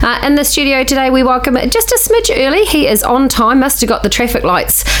In the studio today, we welcome just a smidge early. He is on time, must have got the traffic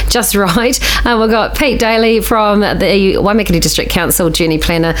lights just right. We've got Pete Daly from the Waimakere District Council Journey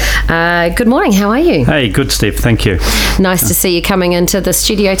Planner. Good morning, how are you? Hey, good, Steph, thank you. Nice to see you coming into the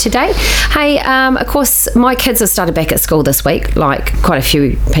studio today. Hey, of course, my kids have started back at school this week, like quite a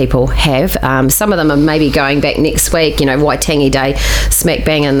few people have. Some of them are maybe going back next week, Waitangi Day, smack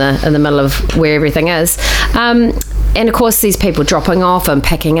bang in the middle of where everything is. And of course, these people dropping off and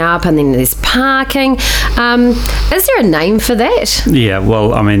picking up, and then there's parking. Is there a name for that? Yeah,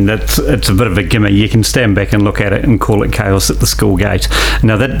 well, I mean, it's a bit of a gimme. You can stand back and look at it and call it chaos at the school gate.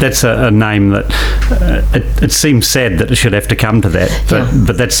 Now, that's a name that it seems sad that it should have to come to that,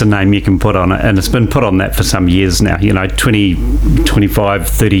 but that's the name you can put on it, and it's been put on that for some years now. 20, 25,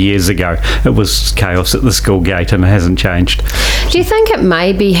 30 years ago, it was chaos at the school gate, and it hasn't changed. Do you think it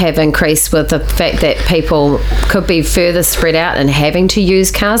maybe have increased with the fact that people could be further spread out and having to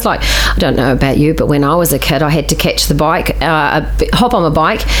use cars? Like, I don't know about you, but when I was a kid, I had to catch the bike, hop on my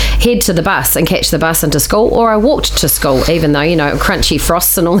bike, head to the bus and catch the bus into school, or I walked to school, even though, crunchy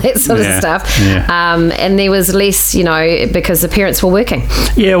frosts and all that sort of stuff. Yeah. And there was less, because the parents were working.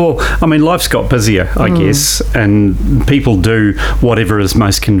 Yeah, well, I mean, life's got busier, I guess, and people do whatever is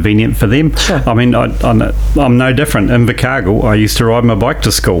most convenient for them. Sure. I mean, I'm no different. In Invercargill, I used to ride my bike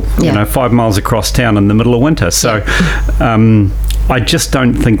to school, 5 miles across town in the middle of winter. So I just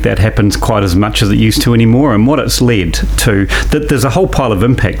don't think that happens quite as much as it used to anymore. And what it's led to, that there's a whole pile of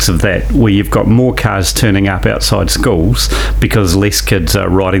impacts of that, where you've got more cars turning up outside schools because less kids are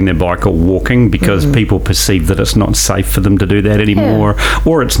riding their bike or walking because people perceive that it's not safe for them to do that anymore,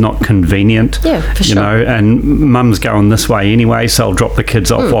 or it's not convenient. Yeah, for sure. And mum's going this way anyway, so I'll drop the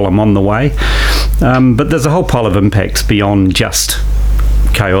kids off while I'm on the way. But there's a whole pile of impacts beyond just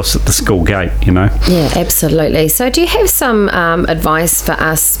chaos at the school gate, Yeah, absolutely. So do you have some advice for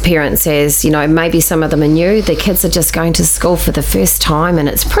us parents, as maybe some of them are new, the kids are just going to school for the first time and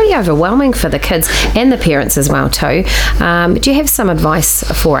it's pretty overwhelming for the kids and the parents as well too. Do you have some advice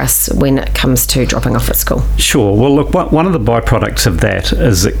for us when it comes to dropping off at school? Sure. Well, look, one of the byproducts of that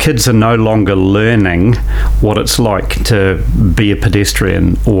is that kids are no longer learning what it's like to be a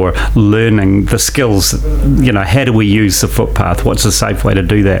pedestrian, or learning the skills, how do we use the footpath, what's a safe way to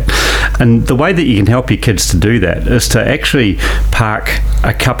do that. And the way that you can help your kids to do that is to actually park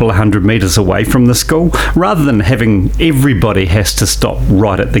a couple of 100 metres away from the school, rather than having everybody has to stop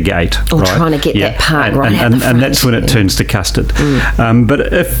right at the gate. Or trying to get that park right at the front. And that's when it turns to custard.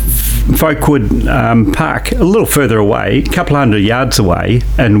 But if folk would park a little further away, a couple of 100 yards away,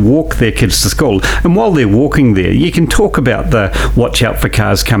 and walk their kids to school, and while they're walking there, you can talk about the watch out for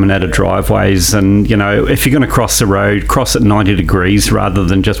cars coming out of driveways, and if you're going to cross the road, cross at 90 degrees rather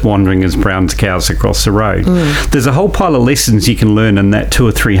than just wandering as brown cows across the road. There's a whole pile of lessons you can learn in that 200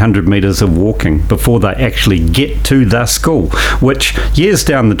 or 300 metres of walking before they actually get to the school, which years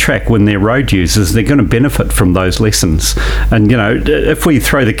down the track, when they're road users, they're going to benefit from those lessons. And if we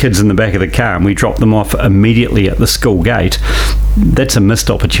throw the kids in the back of the car and we drop them off immediately at the school gate, that's a missed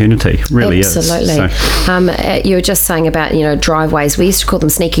opportunity, really. Absolutely. Is. So, you were just saying about driveways. We used to call them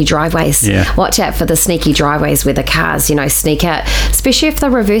sneaky driveways. Yeah. Watch out for the sneaky driveways where the cars sneak out, especially if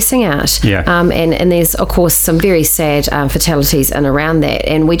they're reversing out. Yeah. And there's of course some very sad fatalities in around that,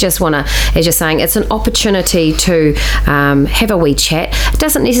 and we just want to, as you're saying, it's an opportunity to have a wee chat. It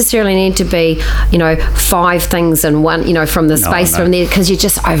doesn't necessarily need to be 5 things in one, from the space from there, because you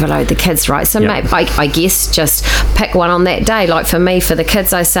just overload the kids, right? So I guess just pick one on that day. Like for me, for the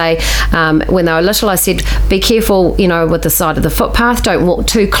kids, I say when they were little, I said be careful with the side of the footpath, don't walk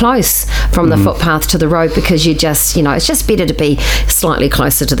too close from the footpath to the road, because you just it's just better to be slightly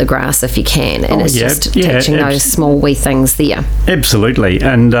closer to the grass if you can, and just teaching those small wee things there. Absolutely.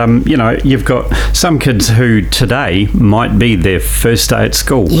 And you've got some kids who today might be their first day at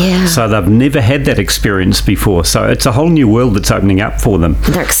school, so they've never had that experience before, so it's a whole new world that's opening up for them.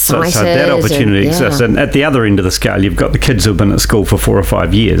 They're excited, so that opportunity exists. And at the other end of the scale, you've got the kids who've been at school for 4 or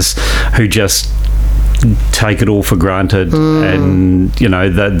 5 years who just take it all for granted, and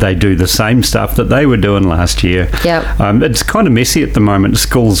they do the same stuff that they were doing last year. It's kind of messy at the moment.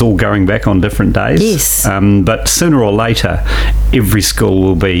 Schools all going back on different days, but sooner or later every school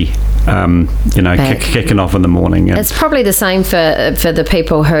will be kicking off in the morning. And it's probably the same for the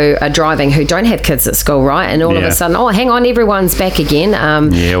people who are driving who don't have kids at school, right? And all of a sudden, hang on, everyone's back again.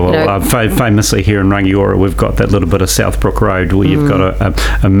 Famously here in Rangiora, we've got that little bit of Southbrook Road where you've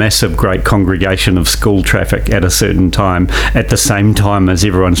got a massive, great congregation of school traffic at a certain time, at the same time as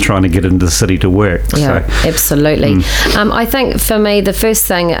everyone's trying to get into the city to work. Yeah, so, absolutely. I think for me, the first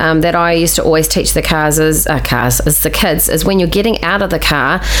thing that I used to always teach the the kids is when you're getting out of the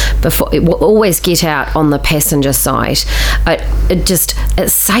car, always get out on the passenger side.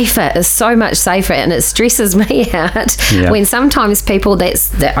 It's safer. It's so much safer, and it stresses me out when sometimes people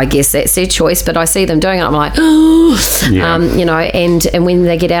I guess that's their choice, but I see them doing it. I'm like, and when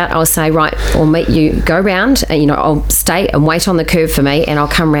they get out, I'll say, right, I'll meet you, go round, and I'll stay and wait on the curb for me, and I'll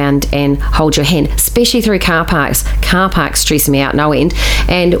come round and hold your hand, especially through car parks. Car parks stress me out no end.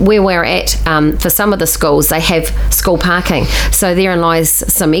 And where we're at, for some of the schools, they have school parking, so therein lies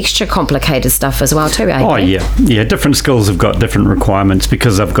some extra complicated stuff as well too. Oh yeah. Different schools have got different requirements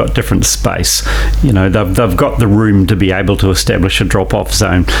because they've got different space. They've got the room to be able to establish a drop-off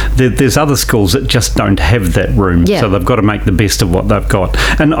zone. There's other schools that just don't have that room, so they've got to make the best of what they've got.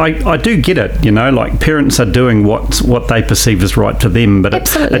 And I do get it. Like parents are doing what they perceive as right to them, but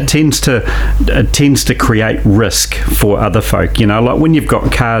it tends to create risk for other folk. Like when you've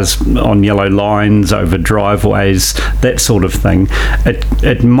got cars on yellow lines over driveways, that sort of thing.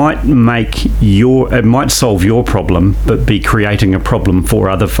 It might solve your problem, but be creating a problem for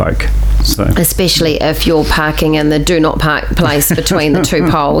other folk. So. Especially if you're parking in the do not park place between the two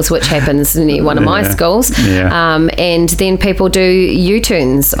poles, which happens near one of my schools. And then people do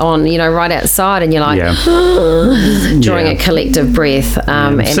U-turns on, right outside, and you're like, drawing a collective breath.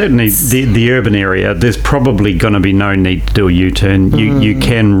 And certainly the urban area, there's probably going to be no need to do a U-turn. You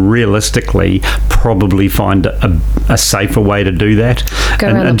can realistically probably find a safer way to do that.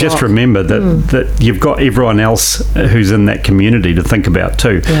 And just remember that you've got everyone else who's in that community to think about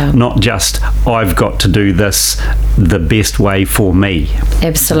too. Not just I've got to do this the best way for me.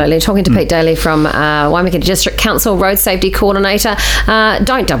 Absolutely. Talking to Pete Daly from Waimakere District Council Road Safety Coordinator.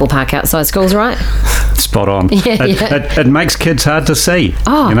 Don't double park outside schools, right? Spot on. It makes kids hard to see.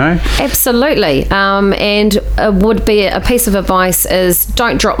 Absolutely. And would be a piece of advice is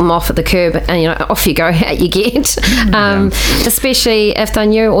don't drop them off at the curb and off you go, out you get. Especially if they're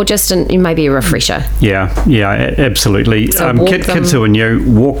new or just maybe a refresher. Absolutely. Kids who are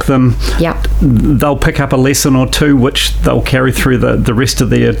new, walk them. They'll pick up a lesson or two which they'll carry through the rest of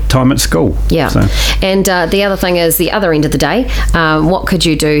their time at school. And the other thing is the other end of the day, what could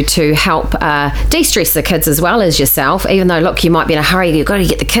you do to help de-stress the kids as well as yourself? Even though, look, you might be in a hurry, you've got to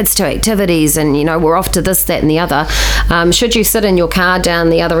get the kids to activities and we're off to this, that and the other. Should you sit in your car down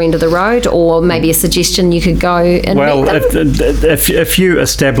the other end of the road, or maybe a suggestion you could go and meet them? If you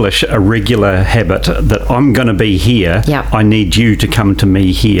establish a regular habit that I'm going to be here, I need you to come to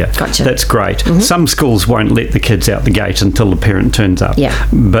me here. Gotcha. That's great. Some schools won't let the kids out the gate until the parent turns up.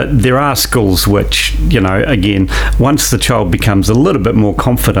 But there are schools which, again, once the child becomes a little bit more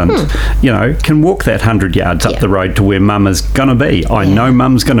confident, can walk that 100 yards up the road to where mum is going to be. I know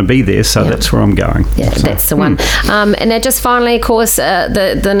mum's going to be there, so that's where I'm going. That's the one. And now just finally, of course,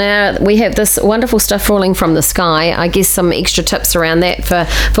 now we have this wonderful stuff falling from the sky. I guess some extra tips around that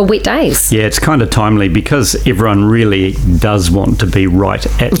for wet days. It's kind of timely because everyone really does want to be right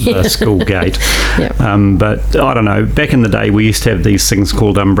at the school gate. But I don't know, back in the day we used to have these things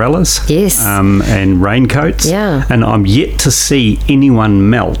called umbrellas. And raincoats. And I'm yet to see anyone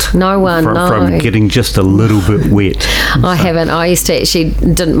melt from getting just a little bit wet. I haven't. I used to actually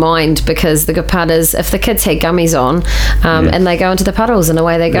didn't mind, because the good part is if the kids had gummies on and they go into the puddles and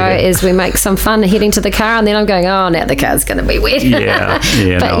away they go, is we make some fun heading to the car, and then I'm going, now the car's going to be wet.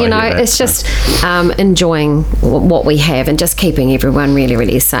 But it's just enjoying what we have and just keeping everyone really,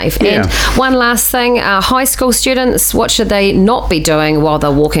 really safe. And one last thing, high school students, what should they not be doing while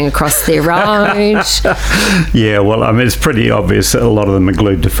they're walking across their road? It's pretty obvious that a lot of them are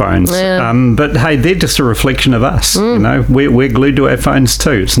glued to phones. But hey, they're just a reflection of us. We're glued to our phones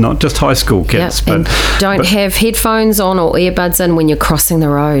too. It's not just high school kids. But don't have headphones on or earbuds in when you're crossing the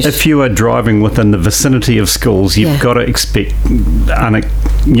road. If you are driving within the vicinity of schools, you've got to expect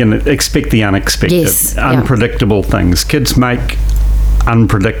the unexpected, unpredictable things. Kids make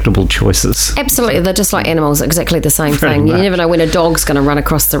unpredictable choices. Absolutely. They're just like animals, exactly the same thing. You never know when a dog's going to run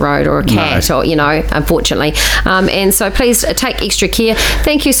across the road, or a cat, or, unfortunately. And so please take extra care.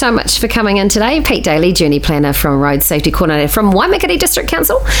 Thank you so much for coming in today. Pete Daly, Journey Planner from Road Safety Coordinator from Waimakere District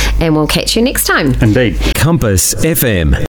Council, and we'll catch you next time. Indeed. Compass FM.